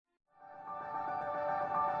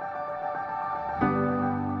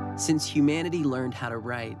Since humanity learned how to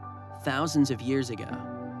write thousands of years ago,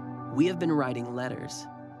 we have been writing letters.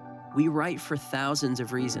 We write for thousands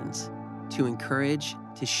of reasons: to encourage,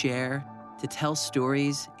 to share, to tell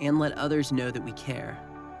stories, and let others know that we care.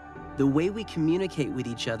 The way we communicate with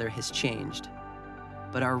each other has changed,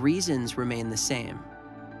 but our reasons remain the same.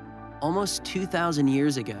 Almost 2,000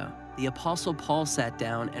 years ago, the Apostle Paul sat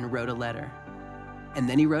down and wrote a letter. And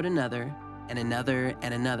then he wrote another, and another,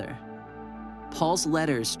 and another. Paul's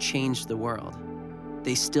letters changed the world.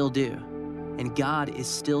 They still do. And God is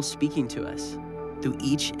still speaking to us through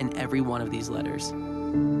each and every one of these letters.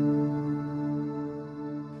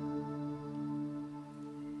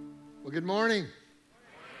 Well, good morning.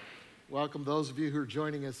 Welcome those of you who are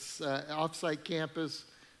joining us off-site campus,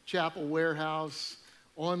 Chapel Warehouse,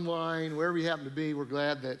 online, wherever you happen to be. We're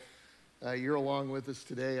glad that you're along with us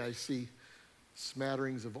today. I see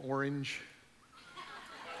smatterings of orange,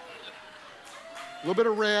 a little bit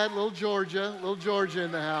of red, little Georgia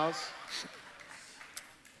in the house.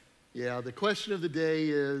 Yeah, the question of the day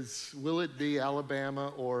is, will it be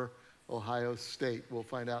Alabama or Ohio State? We'll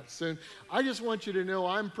find out soon. I just want you to know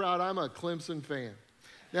I'm proud. I'm a Clemson fan.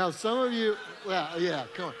 Now, some of you, well, yeah,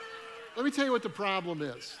 come on. Let me tell you what the problem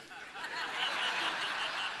is.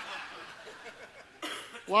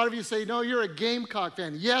 A lot of you say, no, you're a Gamecock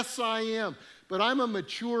fan. Yes, I am, but I'm a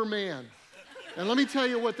mature man. And let me tell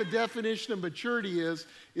you what the definition of maturity is.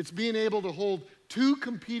 It's being able to hold two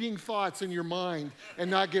competing thoughts in your mind and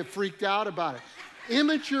not get freaked out about it.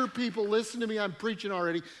 Immature people, listen to me, I'm preaching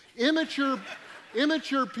already. Immature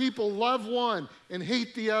people love one and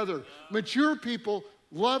hate the other. Mature people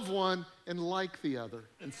love one and like the other.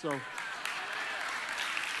 And so, there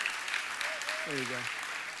you go.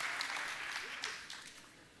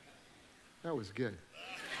 That was good.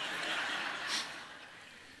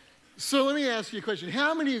 So let me ask you a question.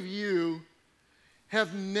 How many of you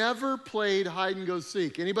have never played hide and go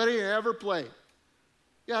seek? Anybody ever played?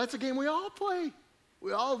 Yeah, that's a game we all play.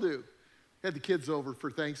 We all do. Had the kids over for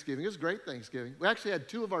Thanksgiving. It was great Thanksgiving. We actually had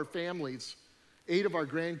 2 of our families, 8 of our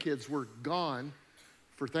grandkids were gone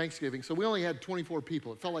for Thanksgiving, so we only had 24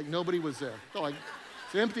 people. It felt like nobody was there. It felt like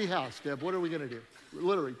it's an empty house, Deb. What are we going to do?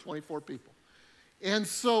 Literally 24 people. And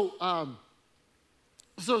so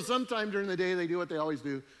sometime during the day, they do what they always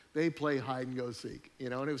do. They play hide and go seek,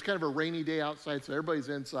 and it was kind of a rainy day outside, so everybody's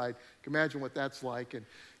inside. You can imagine what that's like, and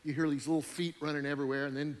you hear these little feet running everywhere,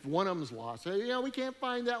 and then one of them's lost. Hey, we can't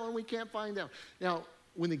find that one, we can't find that one. Now,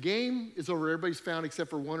 when the game is over, everybody's found except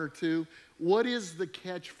for 1 or 2. What is the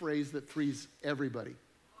catchphrase that frees everybody?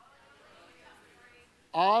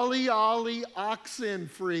 Ollie, ollie, oxen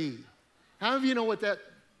free. How many of you know what that,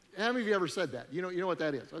 how many of you ever said that? You know what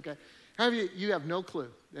that is, okay. How many of you have no clue?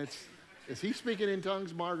 Is he speaking in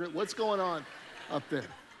tongues, Margaret? What's going on up there?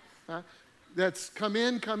 Huh? That's come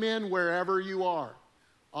in wherever you are.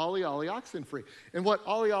 Ollie, ollie, oxen free. And what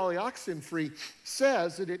ollie, ollie, oxen free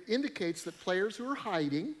says, that it indicates that players who are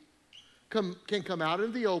hiding can come out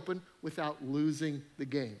in the open without losing the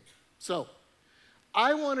game. So,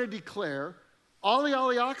 I want to declare ollie,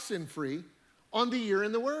 ollie, oxen free on the Year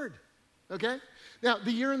in the Word, okay? Now,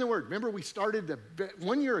 the Year in the Word. Remember, we started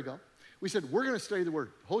 1 year ago. We said, we're going to study the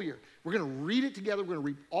Word the whole year. We're going to read it together. We're going to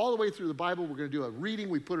read all the way through the Bible. We're going to do a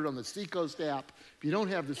reading. We put it on the Seacoast app. If you don't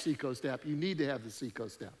have the Seacoast app, you need to have the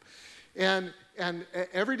Seacoast app. And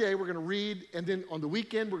every day we're going to read, and then on the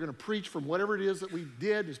weekend we're going to preach from whatever it is that we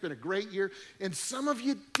did. It's been a great year. And some of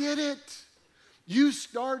you did it. You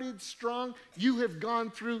started strong. You have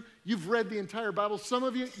gone through. You've read the entire Bible. Some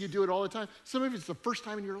of you do it all the time. Some of you, it's the first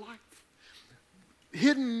time in your life.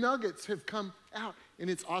 Hidden nuggets have come out, and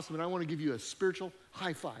it's awesome. And I want to give you a spiritual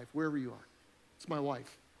high five wherever you are. It's my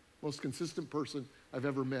wife, most consistent person I've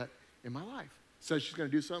ever met in my life. Says she's going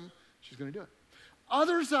to do something, she's going to do it.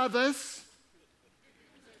 Others of us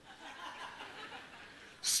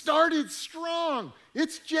started strong.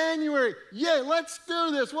 It's January. Yay, let's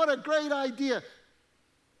do this. What a great idea.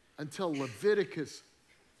 Until Leviticus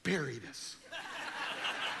buried us.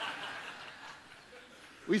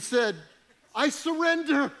 We said, I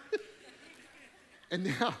surrender.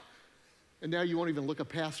 And now you won't even look a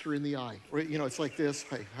pastor in the eye. It's like this.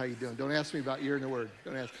 Hey, how you doing? Don't ask me about Year in the Word.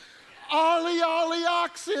 Don't ask. Ollie, ollie,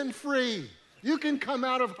 oxen free. You can come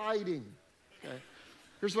out of hiding. Okay.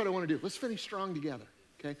 Here's what I want to do. Let's finish strong together.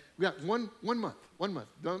 Okay. We got one month,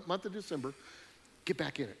 the month of December. Get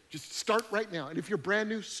back in it. Just start right now. And if you're brand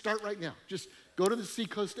new, start right now. Just go to the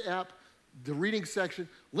Seacoast app, the reading section.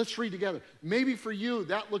 Let's read together. Maybe for you,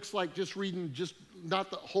 that looks like just reading, just not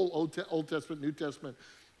the whole Old Testament, New Testament,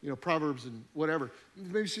 Proverbs and whatever.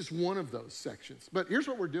 Maybe it's just one of those sections. But here's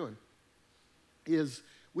what we're doing, is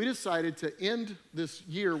we decided to end this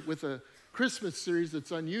year with a Christmas series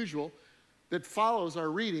that's unusual that follows our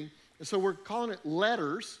reading. And so we're calling it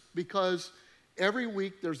Letters because every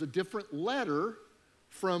week there's a different letter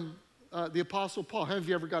from the Apostle Paul. How many of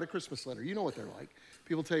you ever got a Christmas letter? You know what they're like.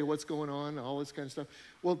 People tell you what's going on, all this kind of stuff.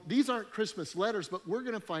 Well, these aren't Christmas letters, but we're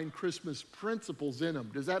going to find Christmas principles in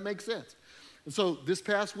them. Does that make sense? And so this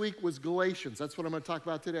past week was Galatians. That's what I'm going to talk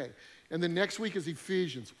about today. And the next week is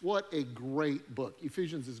Ephesians. What a great book.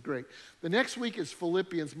 Ephesians is great. The next week is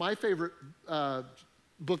Philippians. My favorite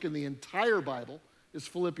book in the entire Bible is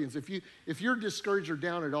Philippians. If you're discouraged or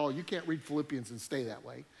down at all, you can't read Philippians and stay that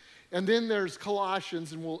way. And then there's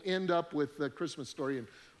Colossians, and we'll end up with the Christmas story in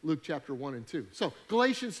Luke chapter 1 and 2. So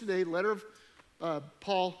Galatians today, letter of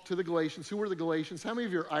Paul to the Galatians. Who were the Galatians? How many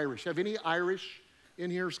of you are Irish? Have any Irish in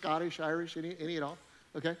here? Scottish, Irish, any at all?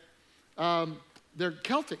 Okay. They're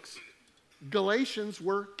Celtics. Galatians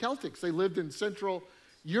were Celtics. They lived in Central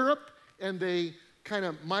Europe, and they kind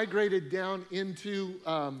of migrated down into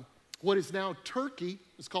what is now Turkey.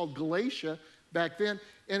 It's called Galatia back then.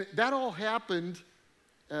 And that all happened.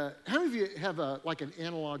 How many of you have like an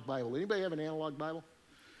analog Bible? Anybody have an analog Bible?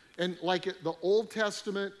 And like the Old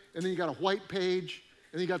Testament, and then you got a white page,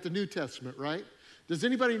 and then you got the New Testament, right? Does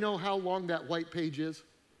anybody know how long that white page is?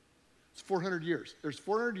 It's 400 years. There's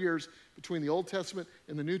 400 years between the Old Testament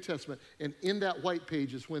and the New Testament, and in that white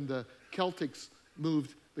page is when the Celtics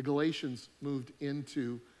moved, the Galatians moved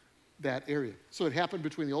into that area. So it happened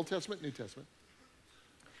between the Old Testament and New Testament.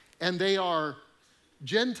 And they are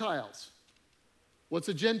Gentiles. What's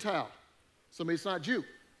a Gentile? Somebody that's not Jew.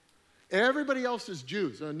 Everybody else is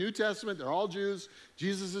Jews. In the New Testament, they're all Jews.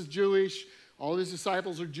 Jesus is Jewish. All his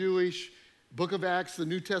disciples are Jewish. Book of Acts, the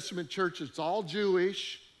New Testament church, it's all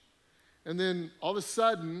Jewish. And then all of a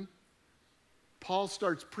sudden, Paul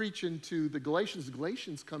starts preaching to the Galatians. The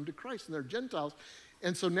Galatians come to Christ, and they're Gentiles.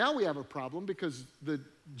 And so now we have a problem because the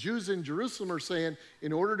Jews in Jerusalem are saying,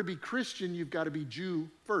 in order to be Christian, you've got to be Jew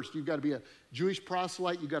first. You've got to be a Jewish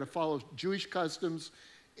proselyte. You've got to follow Jewish customs,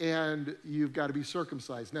 and you've got to be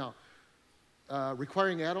circumcised. Now,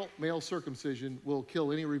 requiring adult male circumcision will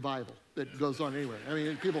kill any revival that goes on anywhere. I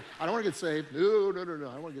mean, people, I don't want to get saved. No, I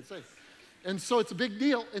don't want to get saved. And so it's a big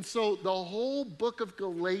deal. And so the whole book of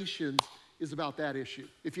Galatians is about that issue.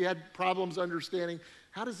 If you had problems understanding,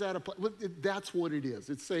 how does that apply? Well, that's what it is.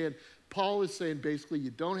 It's saying, Paul is saying basically you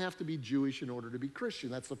don't have to be Jewish in order to be Christian.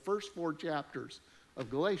 That's the first 4 chapters of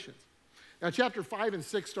Galatians. Now, chapter 5 and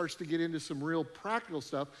 6 starts to get into some real practical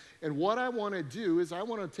stuff. And what I want to do is I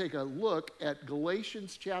want to take a look at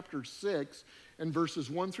Galatians chapter 6 and verses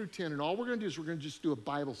 1 through 10. And all we're going to do is we're going to just do a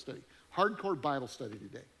Bible study, hardcore Bible study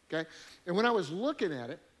today, okay? And when I was looking at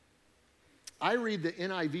it, I read the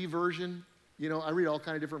NIV version. You know, I read all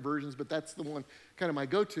kind of different versions, but that's the one kind of my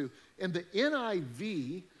go-to. And the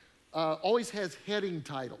NIV always has heading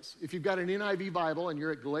titles. If you've got an NIV Bible and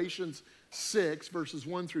you're at Galatians 6, verses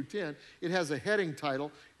 1 through 10, it has a heading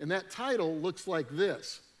title, and that title looks like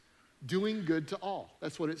this, Doing Good to All.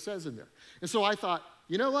 That's what it says in there. And so I thought,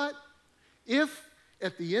 you know what? If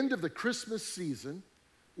at the end of the Christmas season,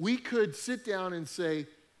 we could sit down and say,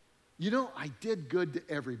 you know, I did good to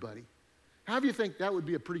everybody. How do you think that would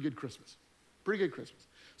be a pretty good Christmas? Pretty good Christmas.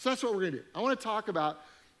 So that's what we're going to do. I want to talk about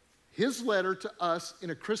his letter to us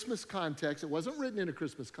in a Christmas context. It wasn't written in a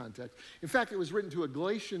Christmas context. In fact, it was written to a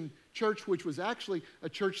Galatian church, which was actually a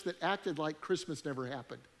church that acted like Christmas never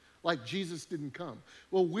happened, like Jesus didn't come.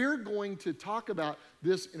 Well, we're going to talk about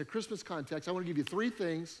this in a Christmas context. I want to give you 3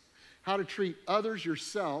 things, how to treat others,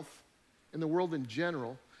 yourself, and the world in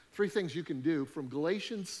general. 3 things you can do from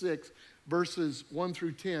Galatians 6, verses 1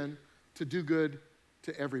 through 10, to do good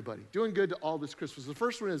to everybody. Doing good to all this Christmas. The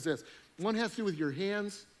first one is this. One has to do with your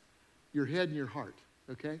hands, your head, and your heart,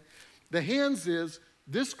 okay? The hands is,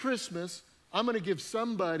 this Christmas, I'm going to give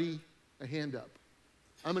somebody a hand up.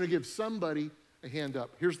 I'm going to give somebody a hand up.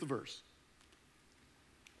 Here's the verse.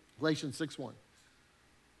 Galatians 6:1.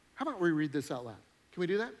 How about we read this out loud? Can we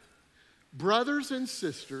do that? Brothers and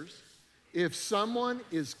sisters, if someone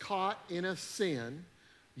is caught in a sin,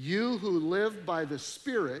 you who live by the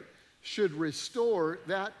Spirit should restore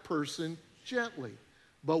that person gently.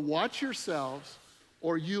 But watch yourselves,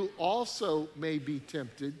 or you also may be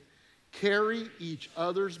tempted. Carry each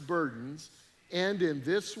other's burdens, and in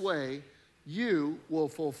this way you will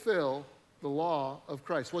fulfill the law of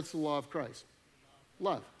Christ. What's the law of Christ?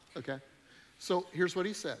 Love, okay? So here's what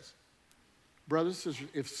he says. Brothers and sisters,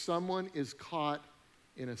 if someone is caught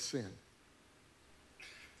in a sin,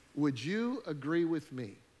 would you agree with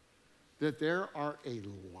me that there are a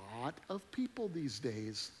lot of people these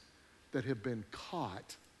days that have been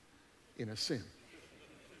caught in a sin?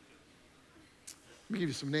 Let me give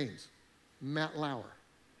you some names. Matt Lauer,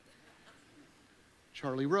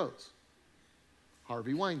 Charlie Rose,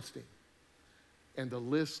 Harvey Weinstein. And the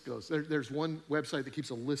list goes. There's one website that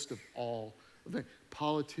keeps a list of all of the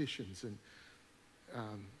politicians and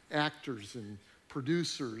actors and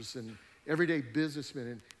producers and everyday businessmen.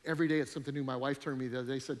 And every day it's something new. My wife turned to me the other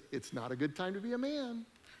day and said, it's not a good time to be a man.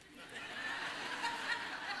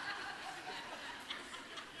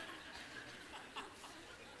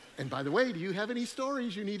 And by the way, do you have any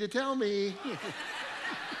stories you need to tell me?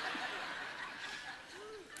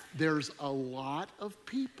 There's a lot of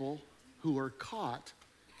people who are caught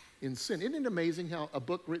in sin. Isn't it amazing how a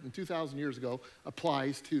book written 2,000 years ago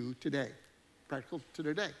applies to today, practical to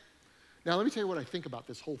today? Now, let me tell you what I think about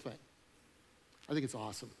this whole thing. I think it's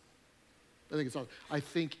awesome. I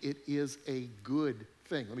think it is a good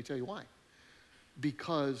thing. Let me tell you why.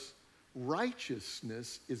 Because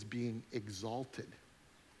righteousness is being exalted.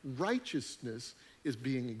 Righteousness is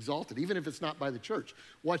being exalted, even if it's not by the church.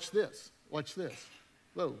 Watch this.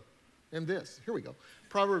 Whoa. And this. Here we go.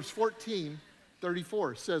 Proverbs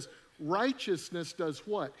 14:34 says, righteousness does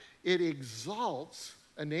what? It exalts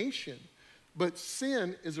a nation, but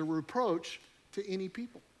sin is a reproach to any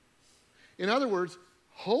people. In other words,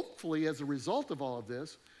 hopefully as a result of all of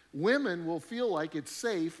this, women will feel like it's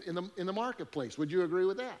safe in the marketplace. Would you agree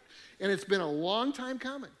with that? And it's been a long time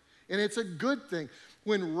coming, and it's a good thing.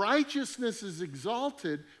 When righteousness is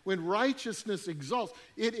exalted, when righteousness exalts,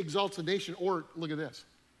 it exalts a nation. Or look at this.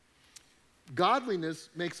 Godliness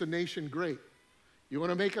makes a nation great. You want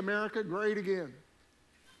to make America great again?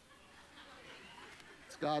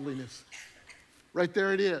 It's godliness. Right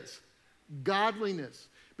there it is. Godliness.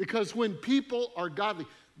 Because when people are godly,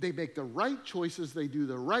 they make the right choices, they do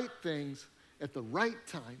the right things at the right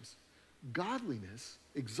times. Godliness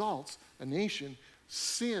exalts a nation.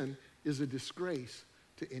 Sin is a disgrace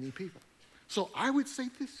to any people. So I would say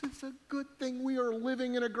this is a good thing. We are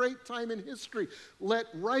living in a great time in history. Let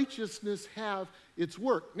righteousness have its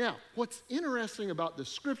work. Now, what's interesting about the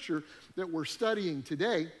scripture that we're studying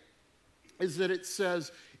today is that it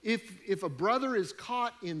says if a brother is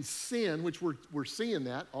caught in sin, which we're seeing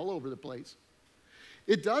that all over the place,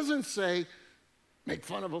 it doesn't say make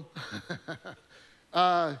fun of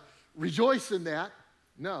him, rejoice in that.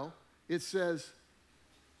 No, it says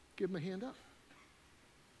give him a hand up.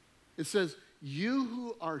 It says, you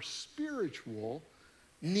who are spiritual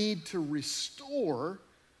need to restore,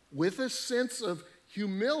 with a sense of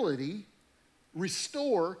humility,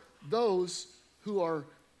 restore those who are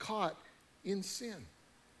caught in sin.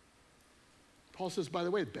 Paul says, by the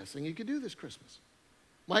way, the best thing you could do this Christmas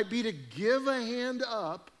might be to give a hand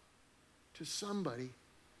up to somebody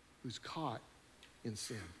who's caught in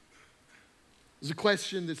sin. There's a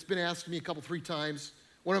question that's been asked to me three times.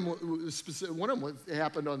 One of them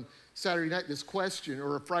happened on Saturday night, this question,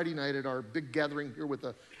 or a Friday night at our big gathering here with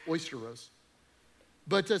the oyster roast.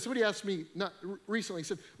 But somebody asked me recently,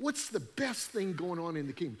 said, what's the best thing going on in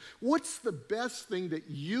the kingdom? What's the best thing that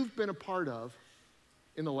you've been a part of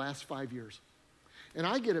in the last 5 years? And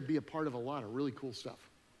I get to be a part of a lot of really cool stuff.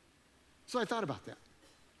 So I thought about that.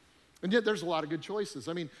 And yet there's a lot of good choices.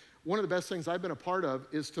 I mean, one of the best things I've been a part of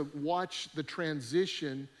is to watch the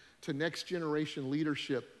transition to next generation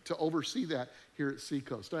leadership, to oversee that here at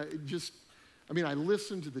Seacoast. I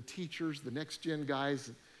listen to the teachers, the next gen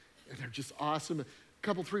guys, and they're just awesome.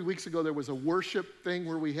 3 weeks ago, there was a worship thing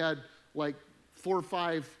where we had like 4 or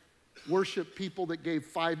 5 worship people that gave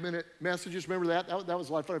 5-minute messages. Remember that? That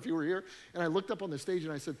was a lot of fun if you were here. And I looked up on the stage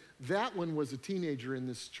and I said, that one was a teenager in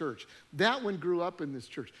this church. That one grew up in this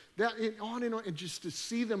church. That, and on, and just to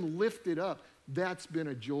see them lifted up, that's been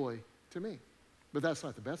a joy to me. But that's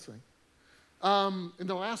not the best thing. In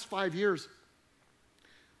the last 5 years,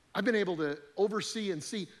 I've been able to oversee and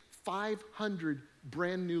see 500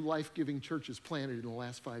 brand new life-giving churches planted in the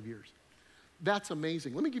last 5 years. That's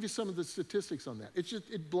amazing. Let me give you some of the statistics on that.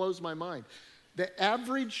 It blows my mind. The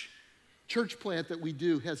average church plant that we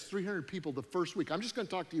do has 300 people the first week. I'm just going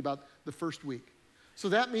to talk to you about the first week. So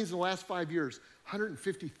that means in the last 5 years,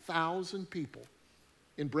 150,000 people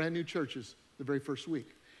in brand new churches the very first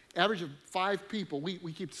week. Average of 5 people, we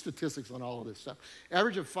keep statistics on all of this stuff.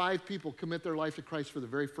 Average of 5 people commit their life to Christ for the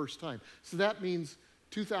very first time. So that means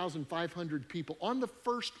 2,500 people on the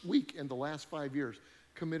first week in the last 5 years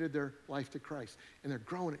committed their life to Christ. And they're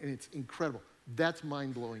growing, and it's incredible. That's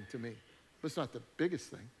mind-blowing to me. But it's not the biggest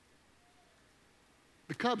thing.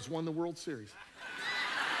 The Cubs won the World Series.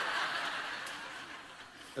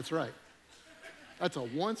 That's right. That's a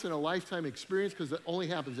once-in-a-lifetime experience because it only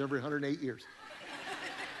happens every 108 years.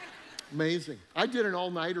 Amazing. I did an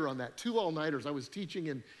all-nighter on that, 2 all-nighters. I was teaching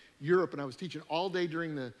in Europe, and I was teaching all day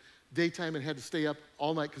during daytime and had to stay up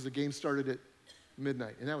all night because the game started at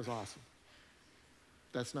midnight. And that was awesome.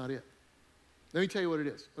 That's not it. Let me tell you what it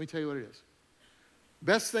is.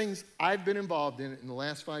 Best things I've been involved in the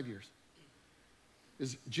last 5 years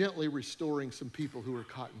is gently restoring some people who are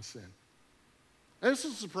caught in sin. And this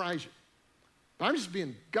will surprise you. But I'm just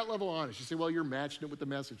being gut level honest. You say, well, you're matching it with the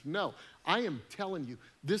message. No, I am telling you,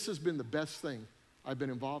 this has been the best thing I've been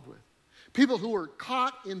involved with. People who are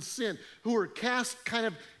caught in sin, who are cast kind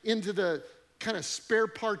of into the kind of spare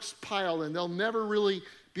parts pile, and they'll never really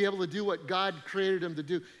be able to do what God created them to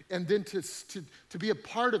do, and then to be a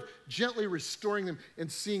part of gently restoring them and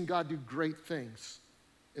seeing God do great things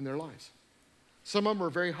in their lives. Some of them are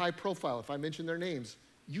very high profile. If I mention their names,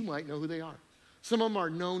 you might know who they are. Some of them are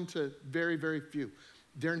known to very, very few.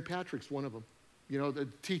 Darren Patrick's one of them. You know, the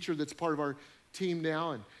teacher that's part of our team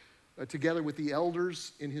now, and together with the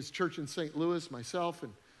elders in his church in St. Louis, myself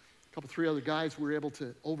and a couple, 3 other guys, we were able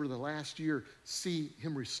to, over the last year, see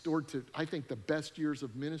him restored to, I think, the best years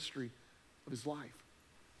of ministry of his life.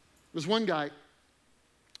 There was one guy,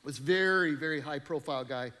 was very, very high profile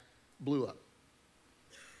guy, blew up.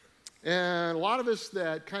 And a lot of us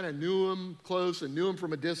that kind of knew him close and knew him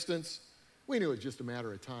from a distance, we knew it was just a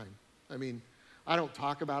matter of time. I mean, I don't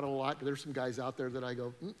talk about it a lot, but there's some guys out there that I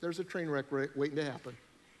go, there's a train wreck waiting to happen.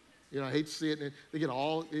 You know, I hate to see it, and they get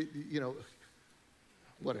all, you know,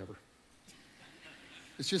 whatever.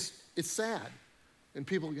 It's just, it's sad. And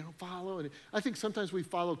people, you know, follow. And I think sometimes we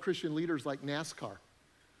follow Christian leaders like NASCAR.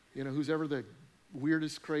 You know, who's ever the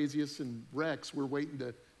weirdest, craziest, and wrecks, we're waiting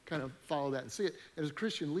to kind of follow that and see it. And as a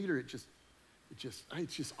Christian leader, it's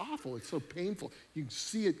just awful. It's so painful. You can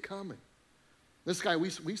see it coming. This guy, we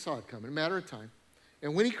saw it coming, a matter of time.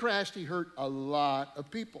 And when he crashed, he hurt a lot of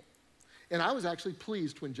people. And I was actually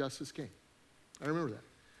pleased when justice came. I remember that.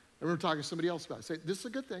 I remember talking to somebody else about it. Say, this is a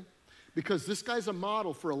good thing, because this guy's a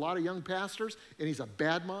model for a lot of young pastors, and he's a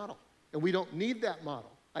bad model. And we don't need that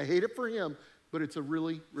model. I hate it for him, but it's a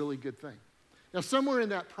really, really good thing. Now, somewhere in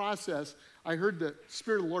that process, I heard the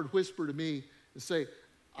Spirit of the Lord whisper to me and say,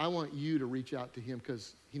 I want you to reach out to him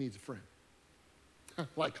because he needs a friend.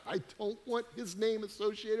 Like, I don't want his name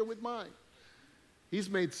associated with mine. He's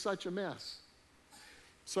made such a mess.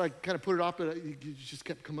 So I kind of put it off, but he just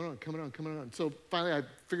kept coming on. So finally I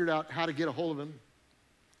figured out how to get a hold of him.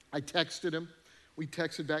 I texted him. We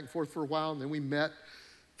texted back and forth for a while, and then we met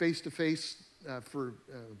face-to-face for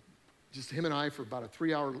just him and I for about a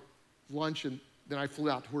 3-hour lunch, and then I flew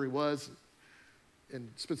out to where he was and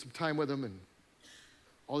spent some time with him and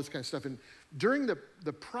all this kind of stuff. And during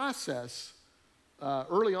the process,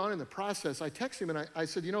 early on in the process, I texted him and I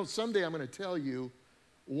said, you know, someday I'm going to tell you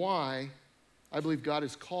why I believe God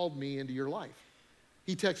has called me into your life.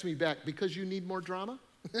 He texted me back, because you need more drama?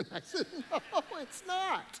 And I said, no, it's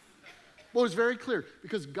not. Well, it was very clear,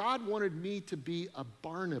 because God wanted me to be a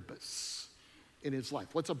Barnabas in his life.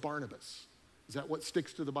 What's a Barnabas? Is that what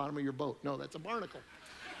sticks to the bottom of your boat? No, that's a barnacle.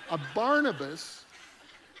 A Barnabas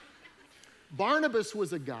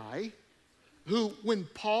was a guy who, when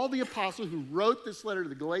Paul the apostle, who wrote this letter to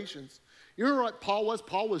the Galatians, you remember what Paul was?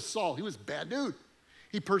 Paul was Saul. He was a bad dude.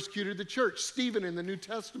 He persecuted the church. Stephen in the New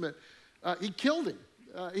Testament, he killed him.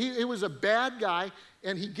 He was a bad guy,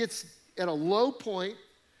 and he gets at a low point,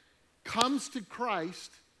 comes to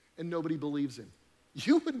Christ, and nobody believes him.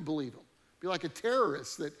 You wouldn't believe him. Be like a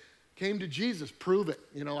terrorist that came to Jesus. Prove it.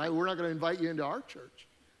 You know, we're not going to invite you into our church.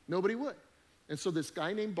 Nobody would. And so this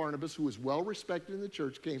guy named Barnabas, who was well respected in the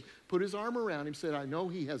church, came, put his arm around him, said, I know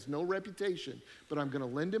he has no reputation, but I'm going to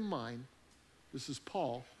lend him mine. This is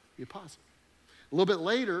Paul, the apostle. A little bit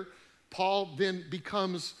later, Paul then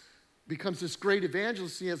becomes this great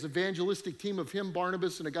evangelist. He has an evangelistic team of him,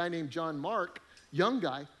 Barnabas, and a guy named John Mark, young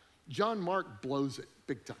guy. John Mark blows it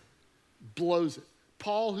big time, blows it.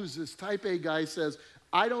 Paul, who's this type A guy, says,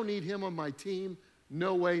 I don't need him on my team.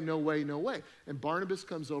 No way, no way, no way. And Barnabas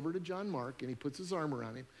comes over to John Mark, and he puts his arm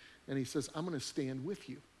around him, and he says, I'm going to stand with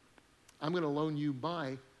you. I'm going to loan you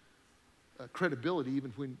my credibility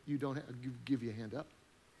even when you don't give you a hand up.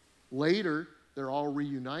 Later, they're all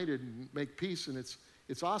reunited and make peace, and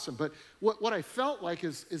it's awesome. But what I felt like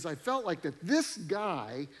is I felt like that this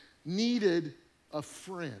guy needed a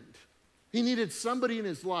friend. He needed somebody in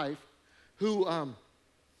his life who,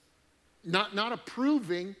 not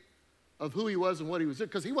approving of who he was and what he was doing,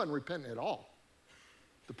 because he wasn't repentant at all.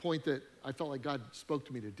 The point that I felt like God spoke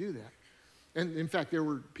to me to do that. And in fact, there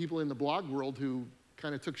were people in the blog world who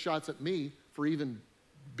kind of took shots at me for even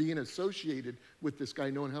being associated with this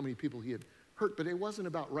guy, knowing how many people he had hurt. But it wasn't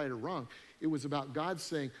about right or wrong. It was about God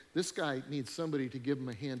saying, this guy needs somebody to give him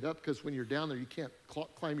a hand up, because when you're down there, you can't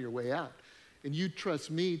climb your way out. And you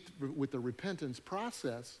trust me with the repentance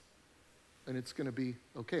process, and it's going to be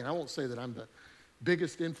okay. And I won't say that I'm the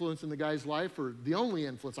biggest influence in the guy's life or the only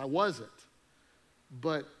influence. I wasn't.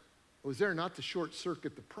 But I was there not to short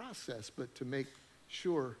circuit the process, but to make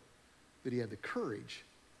sure that he had the courage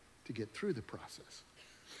to get through the process.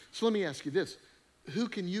 So let me ask you this. Who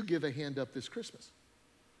can you give a hand up this Christmas?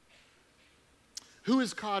 Who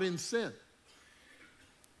is caught in sin?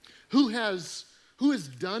 Who has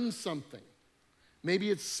done something?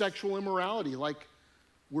 Maybe it's sexual immorality, like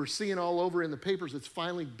we're seeing all over in the papers. It's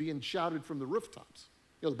finally being shouted from the rooftops.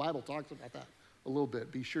 You know, the Bible talks about that a little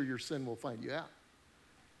bit. Be sure your sin will find you out.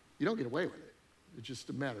 You don't get away with it. It's just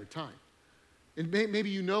a matter of time. And maybe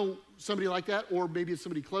you know somebody like that, or maybe it's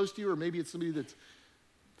somebody close to you, or maybe it's somebody that's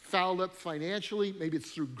fouled up financially. Maybe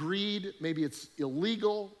it's through greed. Maybe it's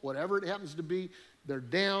illegal, whatever it happens to be. They're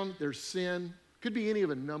down, there's sin. Could be any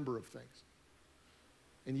of a number of things.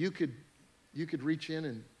 And you could reach in,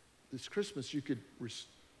 and this Christmas you could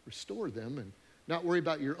restore them and not worry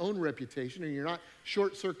about your own reputation, and you're not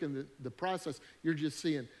short-circuiting the process. You're just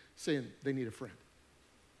saying they need a friend.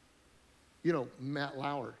 You know, Matt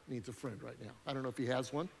Lauer needs a friend right now. I don't know if he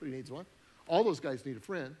has one, but he needs one. All those guys need a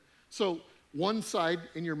friend. So one side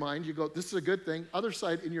in your mind, you go, this is a good thing. Other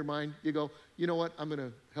side in your mind, you go, you know what, I'm going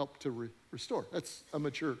to help to restore. That's a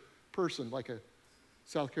mature person, like a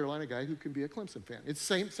South Carolina guy who can be a Clemson fan. It's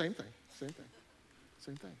same thing.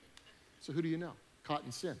 So who do you know? Caught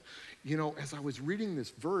in sin. You know, as I was reading this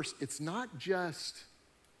verse, it's not just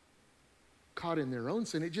caught in their own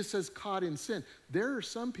sin. It just says caught in sin. There are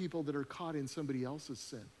some people that are caught in somebody else's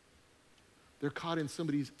sin. They're caught in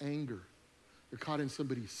somebody's anger. They're caught in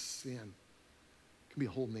somebody's sin. It can be a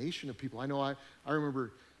whole nation of people. I know I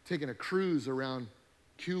remember taking a cruise around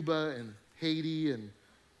Cuba and Haiti and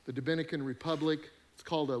the Dominican Republic. It's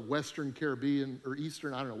called a Western Caribbean or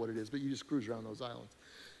Eastern, I don't know what it is, but you just cruise around those islands.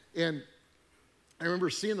 And I remember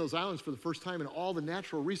seeing those islands for the first time and all the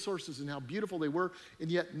natural resources and how beautiful they were,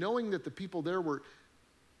 and yet knowing that the people there were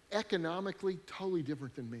economically totally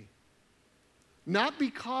different than me. Not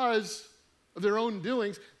because of their own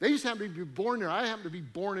doings. They just happened to be born there. I happened to be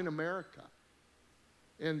born in America.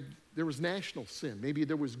 And there was national sin. Maybe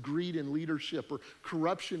there was greed in leadership or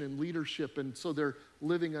corruption in leadership, and so they're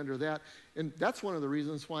living under that. And that's one of the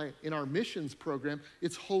reasons why in our missions program,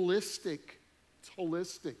 it's holistic. It's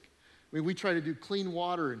holistic. I mean, we try to do clean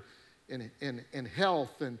water and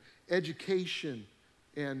health and education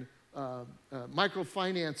and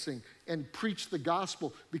microfinancing and preach the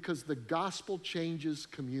gospel, because the gospel changes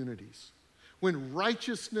communities. When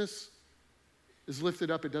righteousness is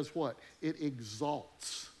lifted up, it does what? It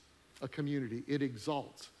exalts a community. It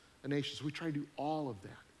exalts a nation. So we try to do all of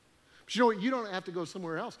that. But you know what? You don't have to go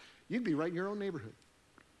somewhere else. You can be right in your own neighborhood.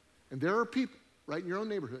 And there are people right in your own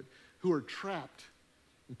neighborhood who are trapped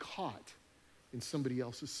and caught in somebody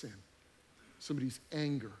else's sin, somebody's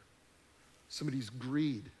anger, somebody's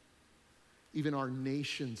greed, even our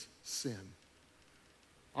nation's sin.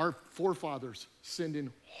 Our forefathers sinned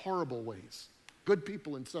in horrible ways. Good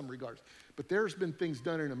people in some regards. But there's been things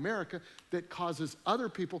done in America that causes other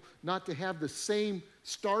people not to have the same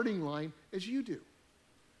starting line as you do.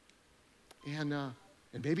 And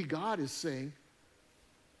maybe God is saying,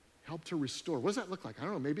 help to restore. What does that look like? I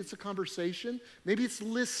don't know. Maybe it's a conversation. Maybe it's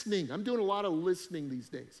listening. I'm doing a lot of listening these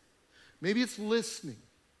days. Maybe it's listening.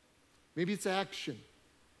 Maybe it's action.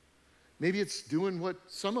 Maybe it's doing what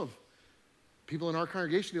some of people in our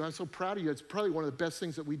congregation do. I'm so proud of you. It's probably one of the best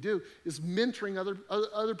things that we do is mentoring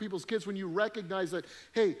other people's kids when you recognize that,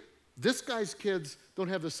 hey, this guy's kids don't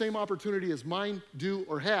have the same opportunity as mine do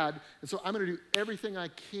or had, and so I'm going to do everything I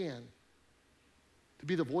can to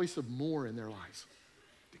be the voice of more in their lives,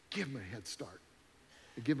 to give them a head start,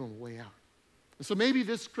 to give them a way out. And so maybe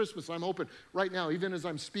this Christmas, I'm hoping right now, even as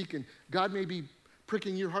I'm speaking, God may be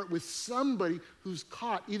pricking your heart with somebody who's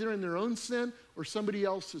caught either in their own sin or somebody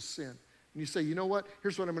else's sin. And you say, you know what?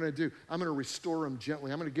 Here's what I'm going to do. I'm going to restore them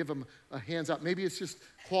gently. I'm going to give them a hands out. Maybe it's just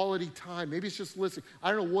quality time. Maybe it's just listening.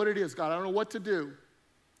 I don't know what it is, God. I don't know what to do.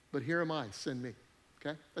 But here am I. Send me.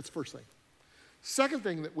 Okay? That's the first thing. Second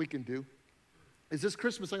thing that we can do is this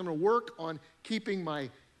Christmas, I'm going to work on keeping my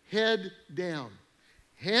head down.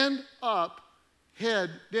 Hand up, head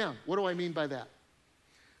down. What do I mean by that?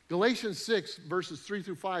 Galatians 6, verses 3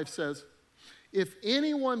 through 5 says, if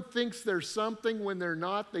anyone thinks there's something when they're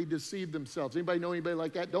not, they deceive themselves. Anybody know anybody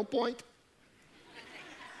like that? Don't point.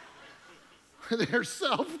 They're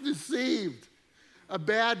self-deceived. A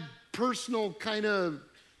bad personal kind of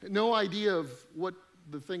no idea of what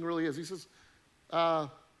the thing really is. He says,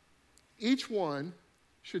 each one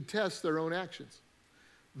should test their own actions.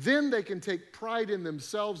 Then they can take pride in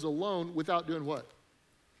themselves alone without doing what?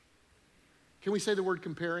 Can we say the word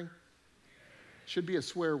comparing? Should be a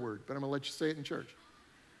swear word, but I'm going to let you say it in church.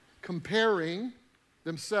 Comparing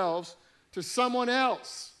themselves to someone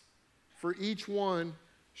else, for each one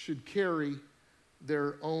should carry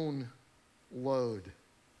their own load.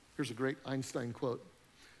 Here's a great Einstein quote.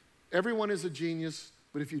 Everyone is a genius,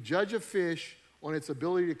 but if you judge a fish on its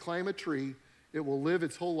ability to climb a tree, it will live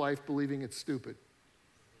its whole life believing it's stupid.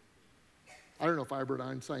 I don't know if Albert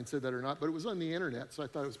Einstein said that or not, but it was on the internet, so I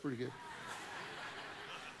thought it was pretty good.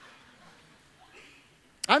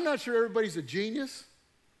 I'm not sure everybody's a genius,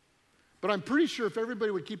 but I'm pretty sure if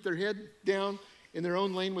everybody would keep their head down in their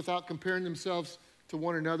own lane without comparing themselves to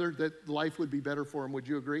one another, that life would be better for them. Would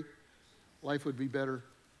you agree? Life would be better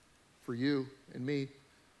for you and me.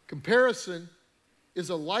 Comparison is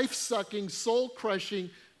a life-sucking, soul-crushing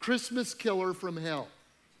Christmas killer from hell.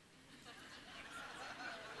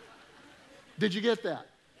 Did you get that?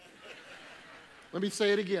 Let me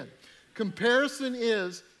say it again. Comparison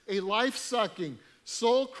is a life-sucking,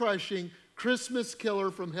 soul-crushing Christmas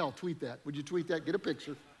killer from hell. Tweet that. Would you tweet that? Get a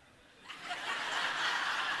picture.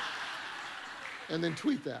 And then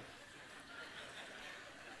tweet that.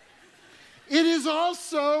 It is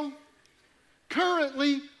also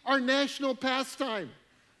currently our national pastime.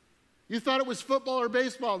 You thought it was football or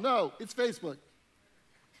baseball. No, it's Facebook.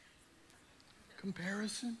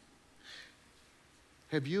 Comparison.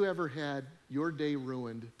 Have you ever had your day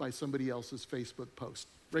ruined by somebody else's Facebook post?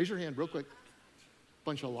 Raise your hand real quick.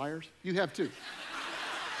 Bunch of liars. You have too.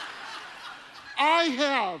 I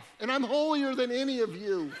have, and I'm holier than any of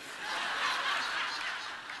you.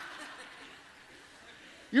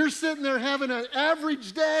 You're sitting there having an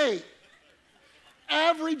average day.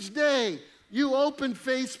 Average day. You open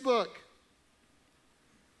Facebook.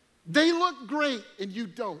 They look great and you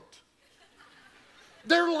don't.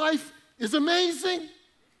 Their life is amazing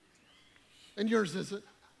and yours isn't.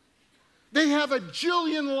 They have a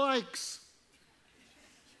jillion likes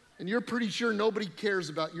and you're pretty sure nobody cares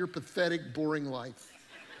about your pathetic, boring life.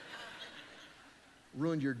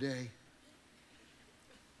 Ruined your day.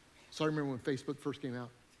 So I remember when Facebook first came out.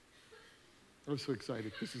 I was so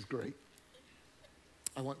excited. This is great.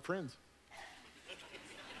 I want friends.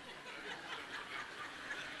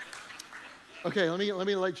 Okay, let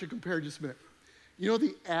me let you compare just a minute. You know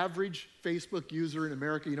the average Facebook user in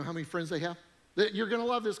America, you know how many friends they have? You're going to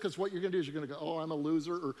love this because what you're going to do is you're going to go, oh, I'm a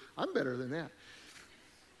loser, or I'm better than that.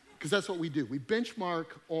 Because that's what we do. We benchmark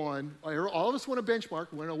on, all of us want to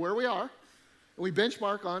benchmark, we want to know where we are, and we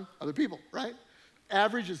benchmark on other people, right?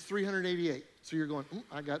 Average is 388. So you're going,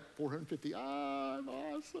 I got 450. I'm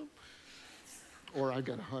awesome. Or I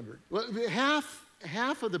got 100. Well,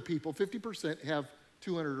 half of the people, 50%, have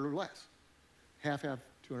 200 or less. Half have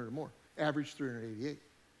 200 or more. Average 388.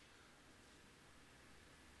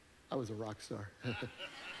 I was a rock star.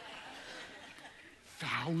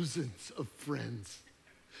 Thousands of friends.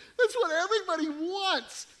 That's what everybody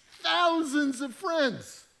wants. Thousands of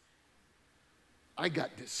friends. I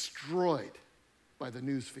got destroyed by the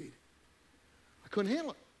news feed. I couldn't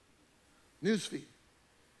handle it. News feed.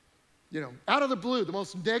 You know, out of the blue, the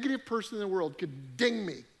most negative person in the world could ding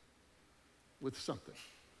me with something.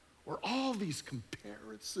 Or all these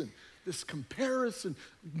this comparison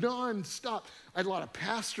nonstop. I had a lot of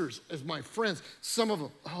pastors as my friends. Some of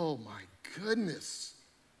them, oh my goodness.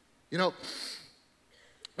 You know,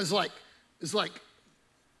 it's like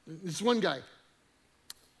this one guy.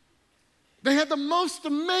 They had the most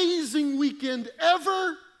amazing weekend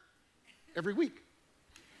ever every week.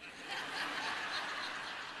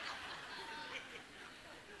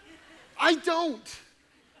 I don't.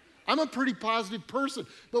 I'm a pretty positive person.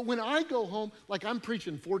 But when I go home, like I'm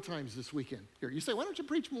preaching 4 times this weekend. Here, you say, why don't you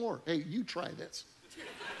preach more? Hey, you try this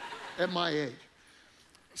at my age.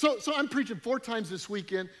 So I'm preaching 4 times this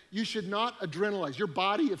weekend. You should not adrenalize. Your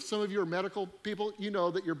body, if some of you are medical people, you know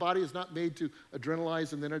that your body is not made to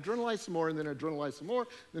adrenalize and then adrenalize some more and then adrenalize some more,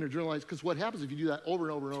 then adrenalize. Because what happens if you do that over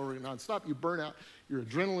and over and over nonstop, you burn out your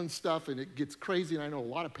adrenaline stuff and it gets crazy. And I know a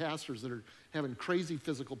lot of pastors that are having crazy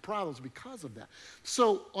physical problems because of that.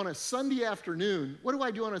 So on a Sunday afternoon, what do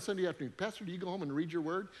I do on a Sunday afternoon? Pastor, do you go home and read your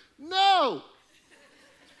word? No!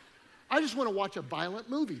 I just want to watch a violent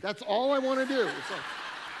movie. That's all I want to do. It's like,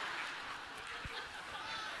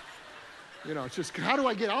 you know, it's just, how do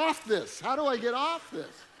I get off this? How do I get off this?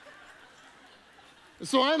 And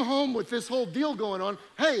so I'm home with this whole deal going on.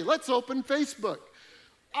 Hey, let's open Facebook.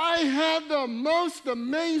 I had the most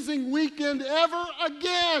amazing weekend ever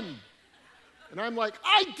again. And I'm like,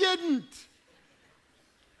 I didn't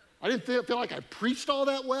feel like I preached all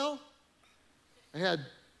that well. I had,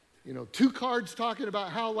 2 cards talking about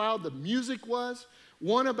how loud the music was,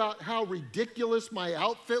 1 about how ridiculous my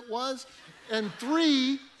outfit was, and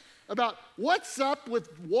 3 about what's up with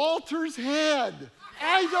Walter's head.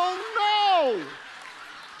 I don't know.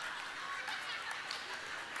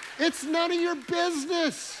 It's none of your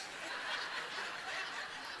business.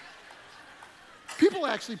 People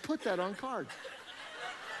actually put that on cards.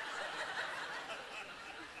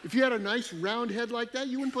 If you had a nice round head like that,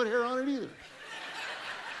 you wouldn't put hair on it either.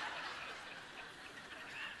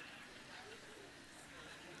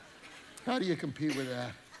 How do you compete with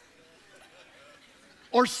that?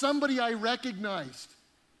 Or somebody I recognized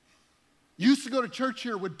used to go to church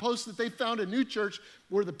here, would post that they found a new church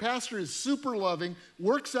where the pastor is super loving,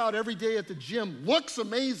 works out every day at the gym, looks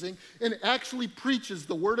amazing, and actually preaches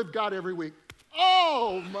the Word of God every week.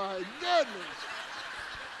 Oh my goodness.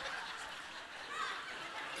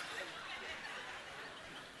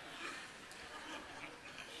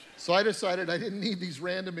 So I decided I didn't need these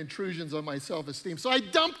random intrusions on my self-esteem. So I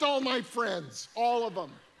dumped all my friends, all of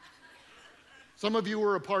them. Some of you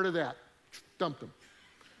were a part of that. Dumped them.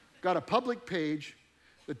 Got a public page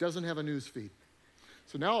that doesn't have a news feed.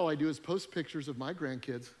 So now all I do is post pictures of my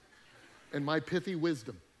grandkids and my pithy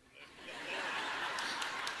wisdom.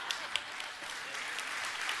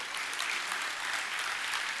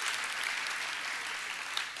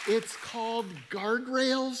 It's called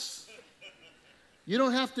guardrails. You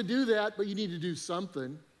don't have to do that, but you need to do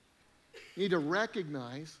something. You need to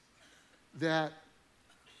recognize that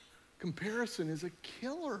comparison is a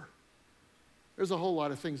killer. There's a whole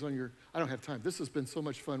lot of things on your, I don't have time. This has been so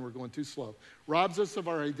much fun, we're going too slow. Robs us of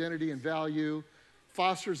our identity and value,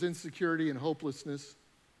 fosters insecurity and hopelessness.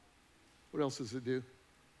 What else does it do?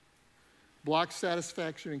 Blocks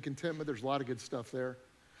satisfaction and contentment. There's a lot of good stuff there.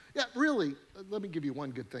 Yeah, really, let me give you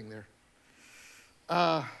one good thing there.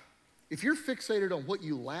 If you're fixated on what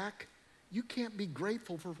you lack, you can't be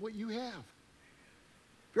grateful for what you have.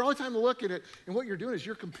 If you're all the time looking at, and what you're doing is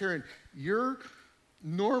you're comparing your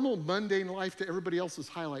normal, mundane life to everybody else's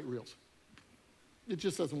highlight reels. It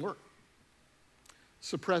just doesn't work.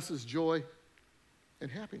 Suppresses joy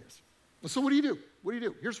and happiness. So what do you do? What do you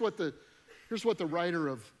do? Here's what the writer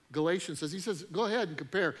of Galatians says. He says, go ahead and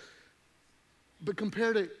compare, but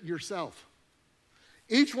compare to yourself.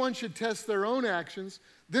 Each one should test their own actions.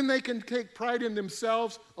 Then they can take pride in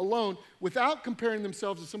themselves alone without comparing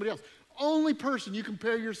themselves to somebody else. Only person you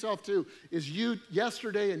compare yourself to is you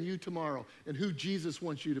yesterday and you tomorrow and who Jesus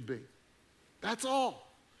wants you to be. That's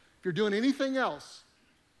all. If you're doing anything else,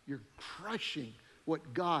 you're crushing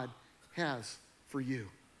what God has for you.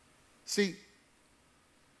 See,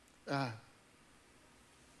 here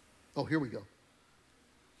we go.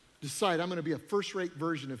 Decide I'm going to be a first-rate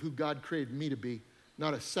version of who God created me to be,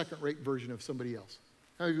 not a second-rate version of somebody else.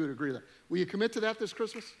 How many of you would agree with that? Will you commit to that this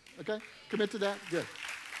Christmas? Okay? Commit to that? Good.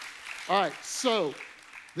 All right, so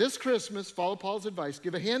this Christmas, follow Paul's advice.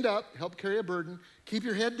 Give a hand up, help carry a burden. Keep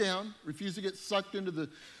your head down. Refuse to get sucked into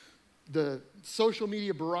the social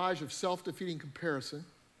media barrage of self-defeating comparison.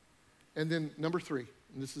 And then number 3,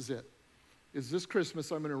 and this is it, is this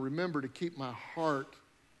Christmas I'm going to remember to keep my heart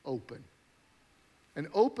open. An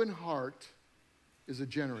open heart is a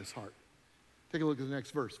generous heart. Take a look at the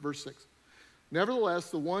next verse, verse 6. Nevertheless,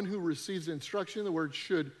 the one who receives instruction in the word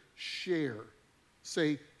should share.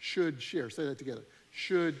 Say, should share. Say that together.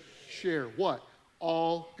 Should share. What?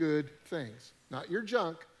 All good things. Not your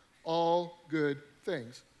junk, all good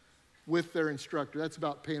things with their instructor. That's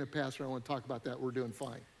about paying a pastor. I want to talk about that. We're doing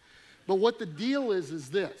fine. But what the deal is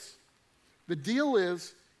this. The deal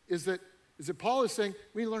is that Paul is saying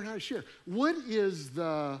we need to learn how to share. What is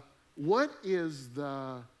the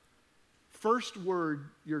first word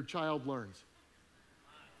your child learns?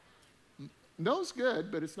 No's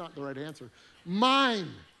good, but it's not the right answer. Mine.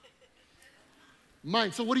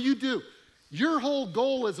 Mine. So what do? Your whole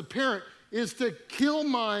goal as a parent is to kill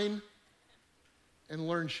mine and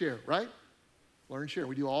learn share, right? Learn share.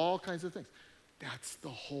 We do all kinds of things. That's the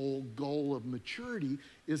whole goal of maturity,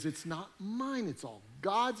 is it's not mine, it's all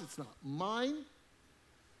God's, it's not mine,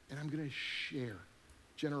 and I'm going to share.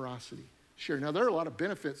 Generosity. Share. Now, there are a lot of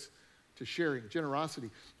benefits to sharing, generosity.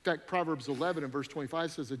 In fact, Proverbs 11 and verse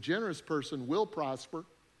 25 says, a generous person will prosper.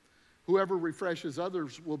 Whoever refreshes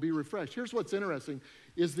others will be refreshed. Here's what's interesting,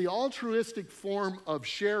 is the altruistic form of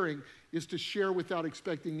sharing is to share without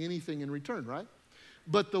expecting anything in return, right?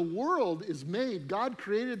 But the world is made, God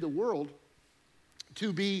created the world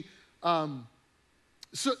to be,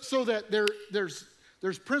 so that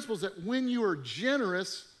there's principles that when you are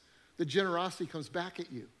generous, the generosity comes back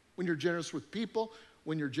at you. When you're generous with people,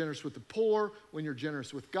 when you're generous with the poor, when you're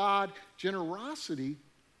generous with God, generosity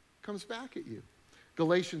comes back at you.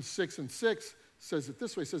 Galatians 6 and 6 says it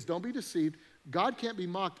this way. It says, don't be deceived. God can't be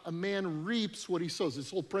mocked. A man reaps what he sows. This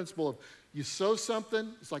whole principle of You sow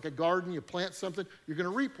something, it's like a garden, you plant something, you're going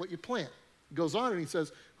to reap what you plant. He goes on and he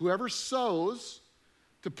says, whoever sows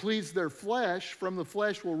to please their flesh, from the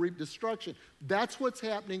flesh will reap destruction. That's what's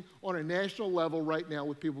happening on a national level right now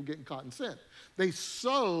with people getting caught in sin. They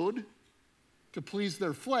sowed to please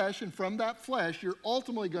their flesh, and from that flesh, you're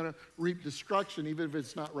ultimately going to reap destruction, even if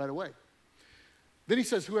it's not right away. Then he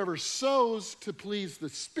says, whoever sows to please the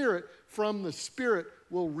Spirit, from the Spirit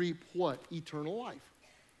will reap what? Eternal life.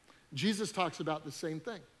 Jesus talks about the same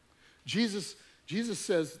thing. Jesus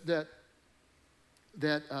says that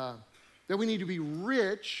we need to be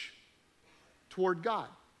rich toward God.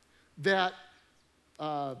 That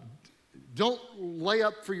don't lay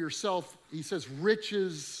up for yourself, he says,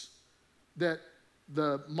 riches that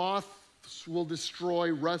the moths will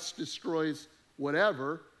destroy, rust destroys,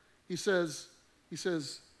 whatever. He says,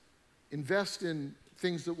 invest in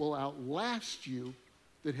things that will outlast you,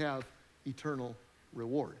 that have eternal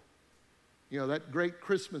reward. You know, that great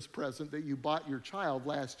Christmas present that you bought your child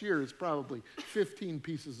last year is probably 15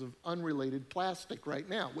 pieces of unrelated plastic right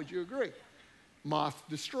now. Would you agree? Moth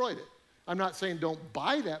destroyed it. I'm not saying don't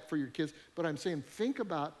buy that for your kids, but I'm saying think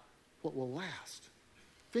about what will last.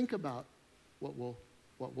 Think about what will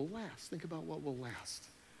last. Think about what will last.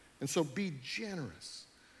 And so be generous.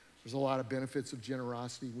 There's a lot of benefits of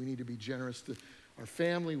generosity. We need to be generous to our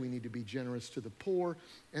family, we need to be generous to the poor,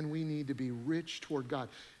 and we need to be rich toward God.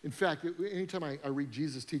 In fact, anytime I read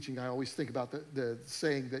Jesus' teaching, I always think about the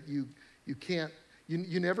saying that you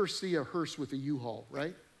never see a hearse with a U-Haul,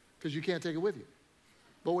 right? Because you can't take it with you.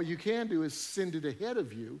 But what you can do is send it ahead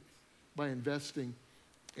of you by investing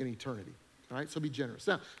in eternity. All right, so be generous.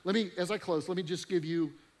 Now, as I close, let me just give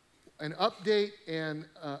you an update and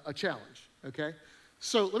a challenge, okay?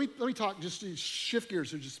 So let me talk, just to shift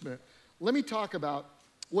gears for just a minute. Let me talk about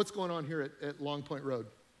what's going on here at Long Point Road.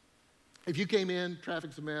 If you came in,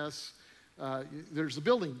 traffic's a mess, there's a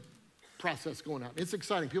building process going on. It's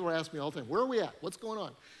exciting. People are asking me all the time, where are we at? What's going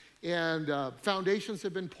on? And foundations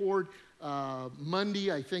have been poured.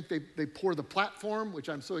 Monday, I think they pour the platform, which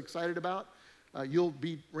I'm so excited about. You'll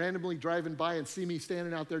be randomly driving by and see me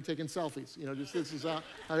standing out there taking selfies. You know, just this is how,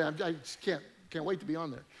 I just can't wait to be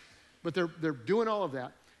on there. But they're doing all of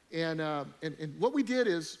that. And what we did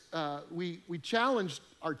is we challenged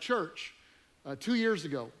our church 2 years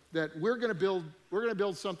ago that we're going to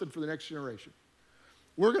build something for the next generation.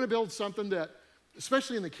 We're going to build something that,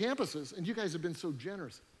 especially in the campuses, and you guys have been so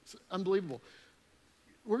generous, it's unbelievable.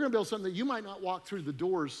 We're going to build something that you might not walk through the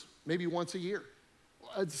doors maybe once a year.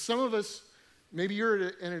 Some of us, maybe you're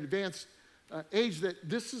at an advanced age that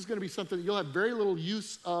this is going to be something that you'll have very little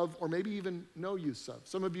use of, or maybe even no use of.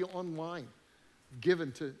 Some of you online,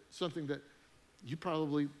 given to something that you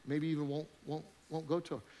probably maybe even won't go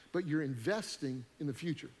to. But you're investing in the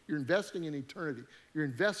future. You're investing in eternity. You're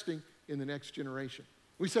investing in the next generation.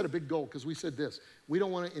 We set a big goal because we said this. We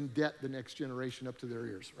don't want to indebt the next generation up to their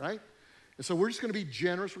ears, right? And so we're just going to be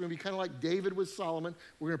generous. We're going to be kind of like David with Solomon.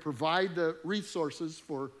 We're going to provide the resources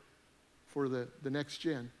for the next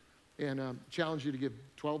gen. And challenge you to give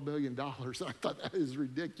 $12 million. I thought that is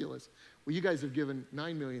ridiculous. Well, you guys have given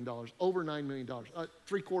 $9 million, over $9 million,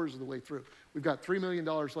 3/4 of the way through. We've got $3 million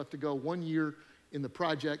left to go, 1 year in the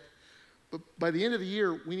project. But by the end of the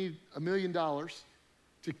year, we need $1 million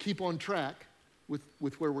to keep on track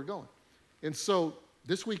with where we're going. And so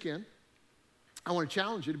this weekend, I want to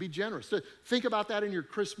challenge you to be generous. To think about that in your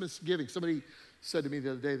Christmas giving. Somebody said to me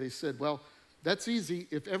the other day, they said, well, that's easy.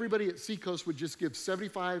 If everybody at Seacoast would just give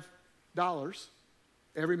 $75,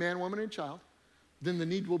 every man, woman, and child, then the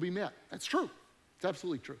need will be met. That's true. It's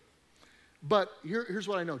absolutely true. But here's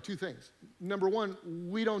what I know, 2 things. Number one,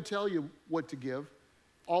 we don't tell you what to give.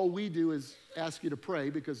 All we do is ask you to pray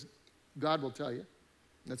because God will tell you.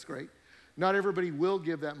 That's great. Not everybody will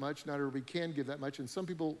give that much. Not everybody can give that much. And some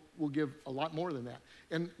people will give a lot more than that.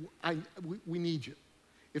 And we need you.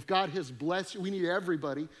 If God has blessed you, we need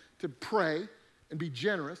everybody to pray and be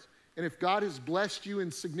generous. And if God has blessed you in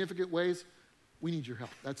significant ways, we need your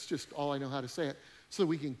help. That's just all I know how to say it. So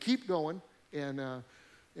we can keep going and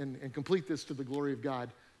complete this to the glory of God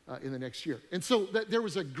in the next year. And so there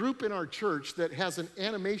was a group in our church that has an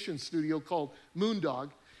animation studio called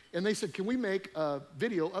Moondog. And they said, can we make a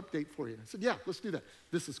video update for you? And I said, yeah, let's do that.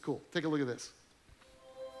 This is cool. Take a look at this.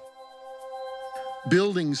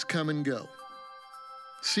 Buildings come and go.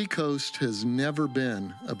 Seacoast has never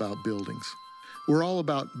been about buildings. We're all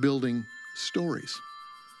about building stories,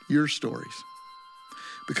 your stories.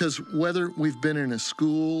 Because whether we've been in a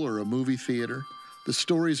school or a movie theater, the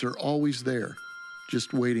stories are always there,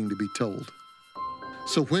 just waiting to be told.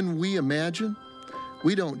 So when we imagine,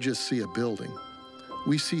 we don't just see a building.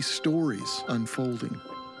 We see stories unfolding.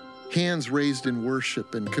 hands raised in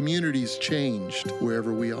worship, and communities changed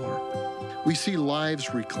wherever we are. We see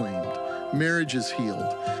lives reclaimed, marriages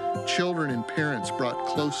healed, children and parents brought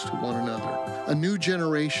close to one another, a new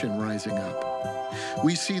generation rising up.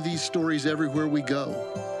 We see these stories everywhere we go,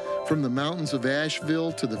 from the mountains of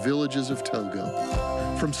Asheville to the villages of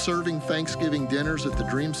Togo, from serving Thanksgiving dinners at the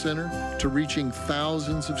Dream Center to reaching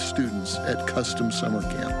thousands of students at Custom Summer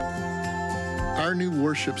Camp. Our new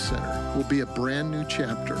worship center will be a brand new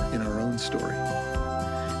chapter in our own story.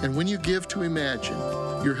 And when you give to Imagine,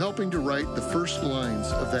 you're helping to write the first lines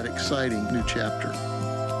of that exciting new chapter.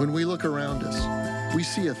 When we look around us, we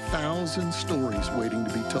see 1,000 stories waiting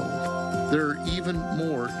to be told. There are even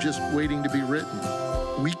more just waiting to be written.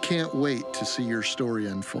 We can't wait to see your story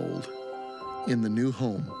unfold in the new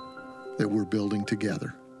home that we're building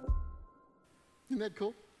together. Isn't that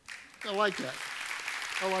cool? I like that.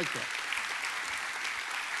 I like that.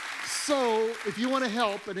 So if you want to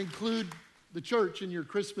help and include the church in your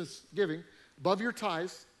Christmas giving, above your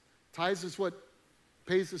tithes, tithes is what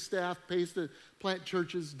pays the staff, pays to plant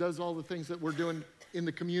churches, does all the things that we're doing in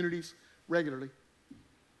the communities regularly.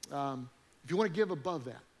 If you want to give above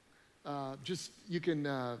that, you can,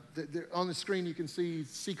 on the screen you can see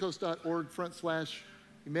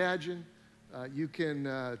seacoast.org/imagine. You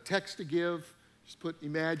can text to give, just put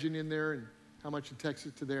Imagine in there and how much you text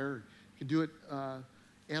it to there. You can do it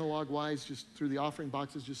analog-wise, just through the offering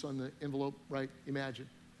boxes, just on the envelope, right, Imagine.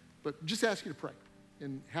 But just ask you to pray.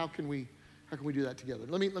 And how can we do that together?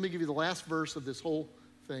 Let me give you the last verse of this whole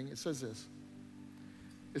thing. It says this.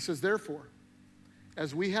 It says, therefore,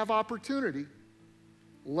 as we have opportunity,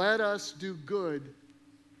 let us do good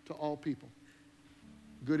to all people.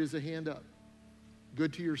 Good is a hand up.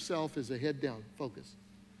 Good to yourself is a head down, focus.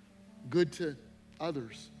 Good to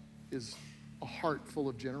others is a heart full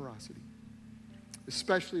of generosity,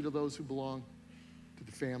 especially to those who belong to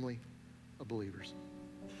the family of believers.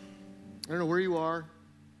 I don't know where you are.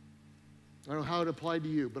 I don't know how it applied to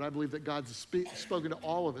you, but I believe that God's spoken to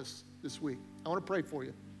all of us this week. I want to pray for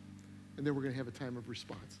you, and then we're going to have a time of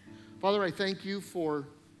response. Father, I thank you for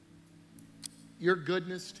your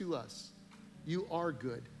goodness to us. You are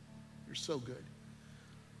good. You're so good.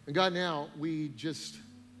 And God, now we just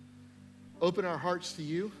open our hearts to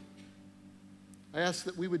you. I ask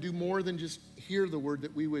that we would do more than just hear the word,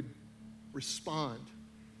 that we would respond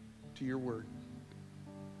to your word.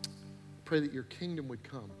 Pray that your kingdom would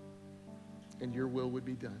come and your will would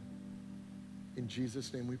be done. In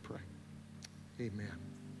Jesus' name we pray. Amen.